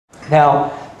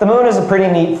Now, the moon is a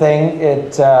pretty neat thing.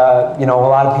 It, you know, a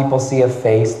lot of people see a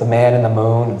face, the man in the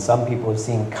moon, and some people have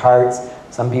seen carts.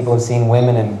 Some people have seen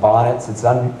women in bonnets. It's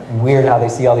weird how they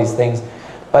see all these things.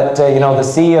 But, you know, the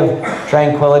Sea of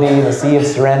Tranquility, the Sea of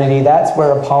Serenity, that's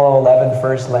where Apollo 11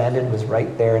 first landed, was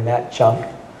right there in that chunk.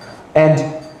 And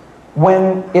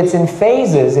when it's in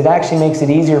phases, it actually makes it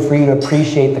easier for you to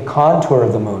appreciate the contour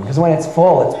of the moon. Because when it's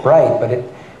full, it's bright, but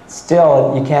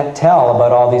still, you can't tell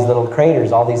about all these little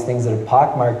craters, all these things that have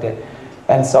pockmarked it.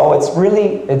 And so it's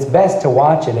best to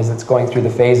watch it as it's going through the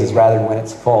phases rather than when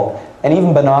it's full. And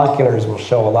even binoculars will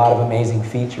show a lot of amazing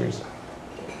features.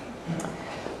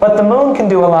 But the moon can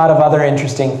do a lot of other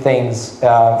interesting things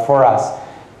for us.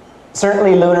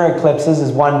 Certainly lunar eclipses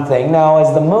is one thing. Now,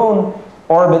 as the moon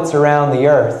orbits around the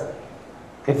Earth,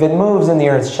 if it moves in the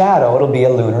Earth's shadow, it'll be a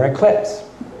lunar eclipse.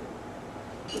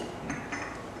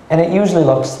 And it usually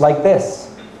looks like this.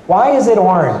 Why is it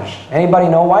orange? Anybody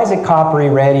know? Why is it coppery,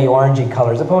 reddy, orangey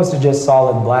color as opposed to just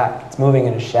solid black? It's moving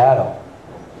in a shadow.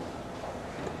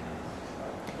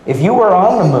 If you were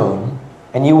on the moon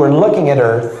and you were looking at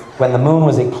Earth when the moon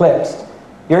was eclipsed,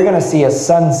 you're going to see a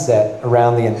sunset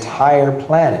around the entire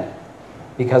planet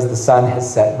because the sun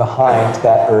has set behind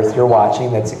that Earth you're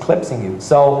watching that's eclipsing you.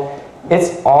 So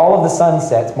it's all of the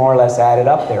sunsets more or less added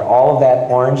up there. All of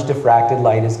that orange diffracted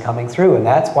light is coming through, and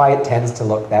that's why it tends to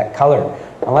look that color.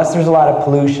 Unless there's a lot of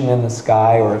pollution in the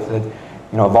sky, or if a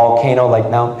volcano like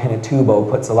Mount Pinatubo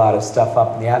puts a lot of stuff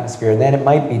up in the atmosphere, then it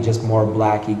might be just more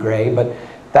blacky gray, but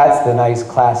that's the nice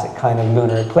classic kind of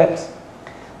lunar eclipse.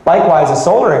 Likewise, a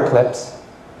solar eclipse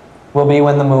will be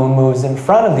when the moon moves in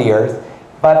front of the Earth,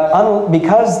 but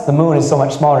because the moon is so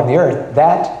much smaller than the Earth,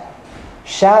 that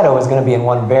shadow is going to be in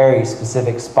one very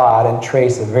specific spot and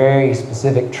trace a very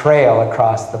specific trail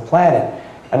across the planet.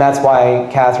 And that's why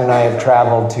Catherine and I have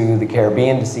traveled to the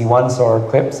Caribbean to see one solar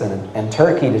eclipse and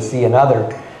Turkey to see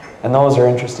another. And those are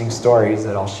interesting stories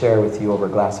that I'll share with you over a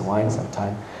glass of wine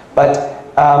sometime. But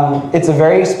it's a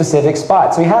very specific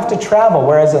spot. So you have to travel,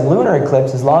 whereas a lunar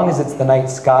eclipse, as long as it's the night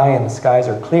sky and the skies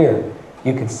are clear,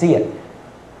 you can see it.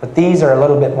 But these are a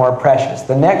little bit more precious.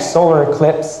 The next solar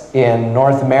eclipse in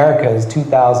North America is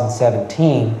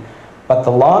 2017, but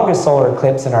the longest solar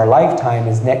eclipse in our lifetime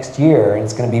is next year, and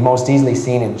it's going to be most easily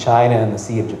seen in China and the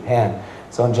Sea of Japan.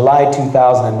 So in July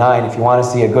 2009, if you want to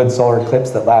see a good solar eclipse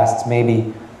that lasts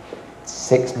maybe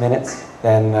 6 minutes,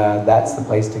 then that's the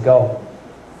place to go.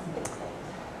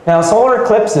 Now, solar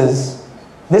eclipses,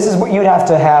 this is what you'd have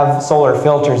to have solar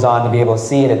filters on to be able to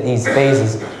see it at these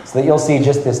phases, so that you'll see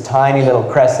just this tiny little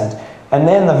crescent. And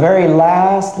then the very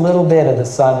last little bit of the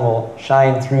sun will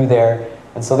shine through there.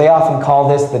 And so they often call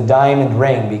this the diamond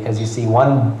ring, because you see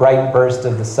one bright burst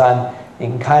of the sun. You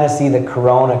can kind of see the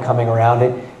corona coming around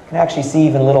it. You can actually see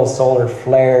even little solar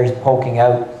flares poking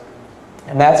out.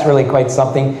 And that's really quite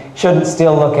something. Shouldn't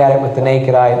still look at it with the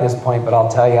naked eye at this point, but I'll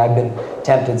tell you, I've been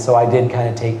tempted, so I did kind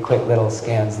of take quick little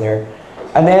scans there.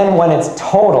 And then when it's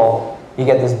total, you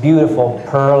get this beautiful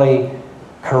pearly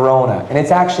corona. And it's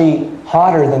actually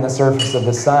hotter than the surface of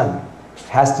the sun. It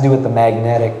has to do with the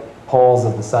magnetic poles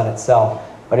of the sun itself.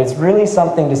 But it's really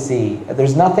something to see.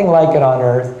 There's nothing like it on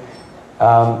Earth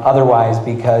otherwise,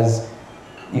 because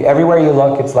everywhere you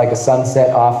look, it's like a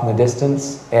sunset off in the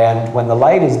distance. And when the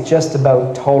light is just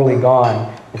about totally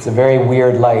gone, it's a very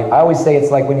weird light. I always say it's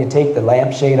like when you take the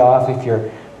lampshade off if you're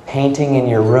painting in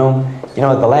your room. You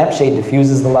know, the lampshade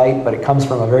diffuses the light, but it comes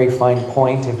from a very fine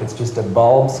point if it's just a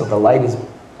bulb, so the light is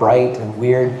bright and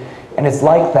weird. And it's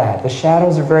like that. The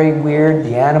shadows are very weird.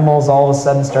 The animals all of a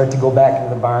sudden start to go back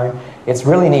into the barn. It's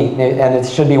really neat, and it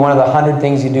should be one of the 100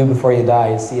 things you do before you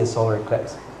die is see a solar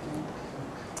eclipse.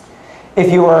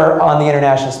 If you were on the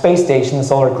International Space Station, the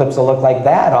solar eclipse will look like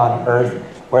that on Earth,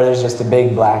 where there's just a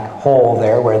big black hole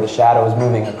there where the shadow is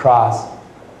moving across.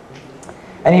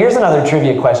 And here's another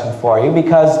trivia question for you,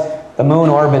 because the moon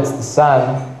orbits the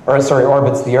sun,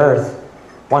 orbits the Earth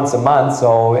once a month,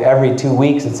 so every 2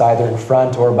 weeks it's either in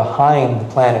front or behind the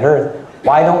planet Earth.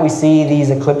 Why don't we see these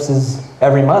eclipses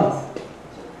every month?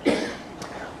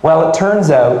 Well, it turns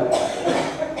out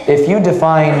if you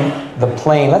define the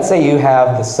plane, let's say you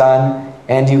have the sun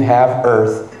and you have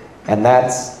Earth, and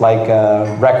that's like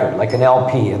a record, like an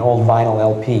LP, an old vinyl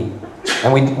LP.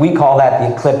 And we call that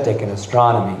the ecliptic in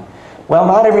astronomy. Well,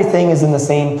 not everything is in the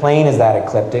same plane as that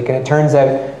ecliptic, and it turns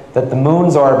out that the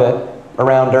moon's orbit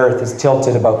around Earth is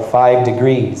tilted about 5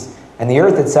 degrees. And the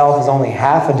Earth itself is only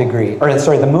half a degree,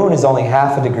 the moon is only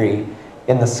half a degree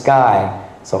in the sky.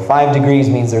 So 5 degrees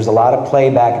means there's a lot of play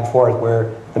back and forth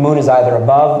where the moon is either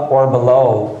above or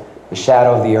below the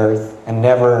shadow of the Earth and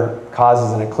never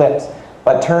causes an eclipse.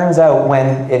 But turns out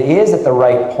when it is at the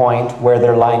right point where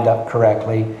they're lined up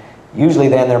correctly, Usually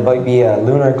then there might be a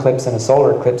lunar eclipse and a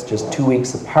solar eclipse just 2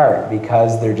 weeks apart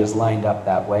because they're just lined up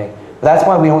that way. But that's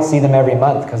why we don't see them every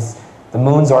month, because the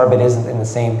moon's orbit isn't in the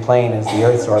same plane as the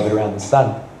Earth's orbit around the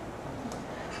sun.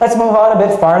 Let's move on a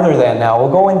bit farther then now.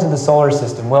 We'll go into the solar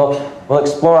system. We'll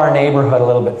explore our neighborhood a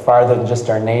little bit farther than just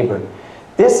our neighbor.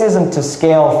 This isn't to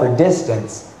scale for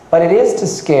distance, but it is to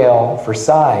scale for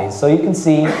size. So you can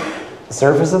see the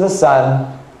surface of the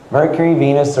sun, Mercury,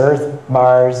 Venus, Earth,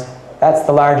 Mars. That's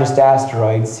the largest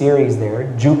asteroid series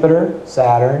there. Jupiter,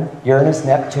 Saturn, Uranus,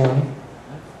 Neptune,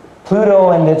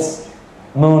 Pluto and its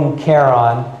moon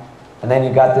Charon. And then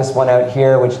you've got this one out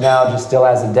here, which now just still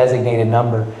has a designated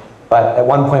number, but at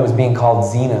one point was being called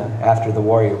Xena, after the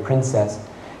warrior princess.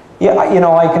 Yeah, you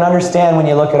know, I can understand when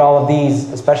you look at all of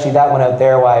these, especially that one out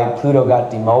there, why Pluto got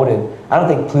demoted. I don't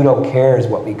think Pluto cares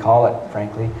what we call it,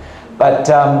 frankly. But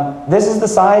this is the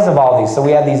size of all these. So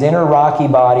we have these inner rocky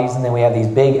bodies, and then we have these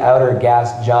big outer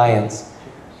gas giants.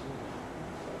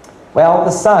 Well,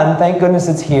 the sun, thank goodness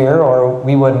it's here, or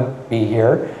we wouldn't be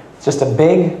here. It's just a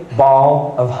big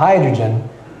ball of hydrogen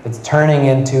that's turning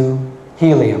into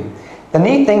helium. The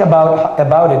neat thing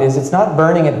about it is it's not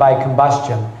burning it by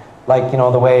combustion, like, you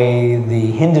know, the way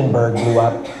the Hindenburg blew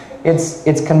up.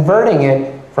 It's converting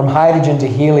it from hydrogen to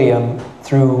helium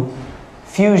through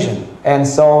fusion. And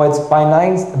so it's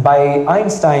by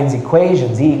Einstein's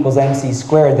equations, E equals mc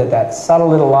squared, that subtle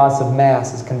little loss of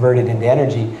mass is converted into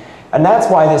energy. And that's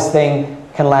why this thing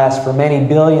can last for many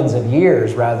billions of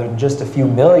years rather than just a few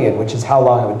million, which is how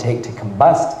long it would take to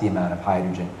combust the amount of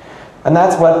hydrogen. And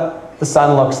that's what the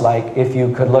sun looks like if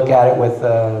you could look at it with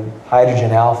a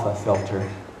hydrogen alpha filter.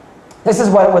 This is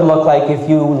what it would look like if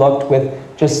you looked with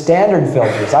just standard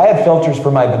filters. I have filters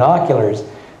for my binoculars.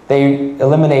 They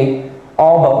eliminate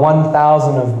all but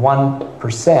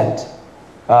 1,000%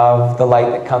 of the light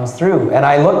that comes through. And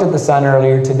I looked at the sun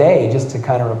earlier today just to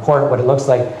kind of report what it looks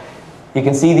like. You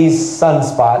can see these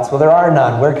sunspots. Well, there are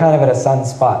none. We're kind of at a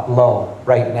sunspot low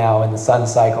right now in the sun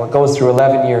cycle. It goes through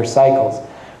 11-year cycles.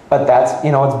 But that's,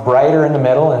 you know, it's brighter in the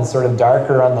middle and sort of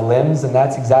darker on the limbs, and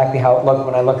that's exactly how it looked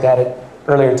when I looked at it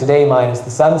earlier today, minus the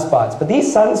sunspots. But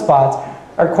these sunspots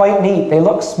are quite neat. They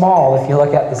look small if you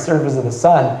look at the surface of the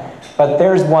sun, but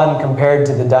there's one compared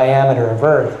to the diameter of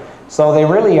Earth. So they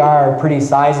really are pretty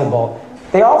sizable.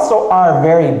 They also are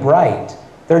very bright.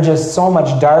 They're just so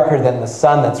much darker than the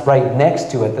sun that's right next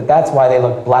to it that's why they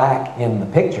look black in the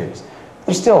pictures.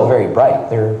 They're still very bright.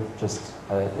 They're just,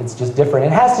 it's just different.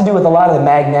 It has to do with a lot of the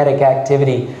magnetic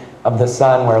activity of the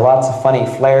sun, where lots of funny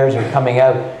flares are coming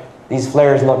out. These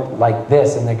flares look like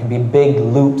this, and there can be big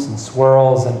loops and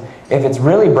swirls, and if it's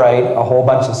really bright, a whole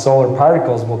bunch of solar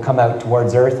particles will come out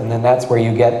towards Earth, and then that's where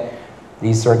you get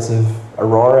these sorts of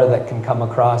aurora that can come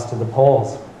across to the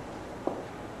poles.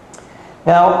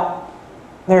 Now,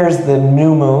 there's the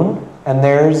new moon, and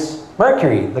there's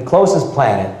Mercury, the closest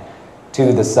planet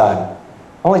to the sun.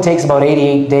 Only takes about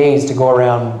 88 days to go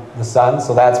around the sun,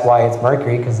 so that's why it's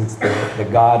Mercury, because it's the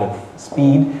god of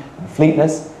speed and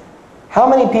fleetness. How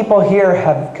many people here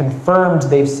have confirmed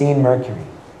they've seen Mercury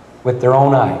with their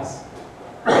own eyes?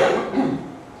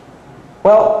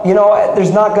 Well, you know,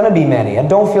 there's not going to be many, and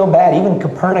don't feel bad. Even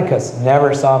Copernicus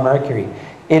never saw Mercury.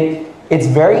 It's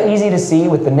very easy to see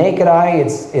with the naked eye.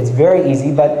 It's very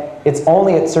easy, but it's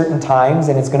only at certain times,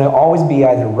 and it's going to always be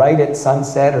either right at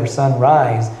sunset or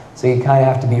sunrise, so you kind of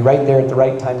have to be right there at the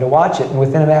right time to watch it, and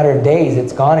within a matter of days,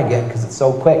 it's gone again because it's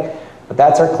so quick. But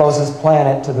that's our closest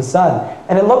planet to the sun.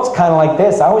 And it looks kind of like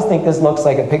this. I always think this looks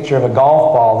like a picture of a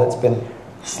golf ball that's been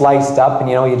sliced up, and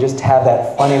you know, you just have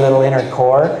that funny little inner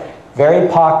core. Very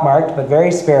pockmarked, but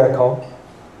very spherical.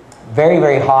 Very,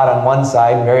 very hot on one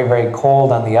side and very, very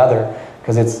cold on the other,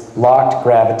 because it's locked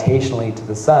gravitationally to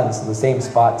the sun, so the same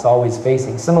spot's always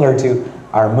facing, similar to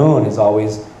our moon is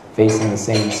always facing the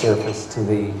same surface to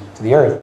the Earth.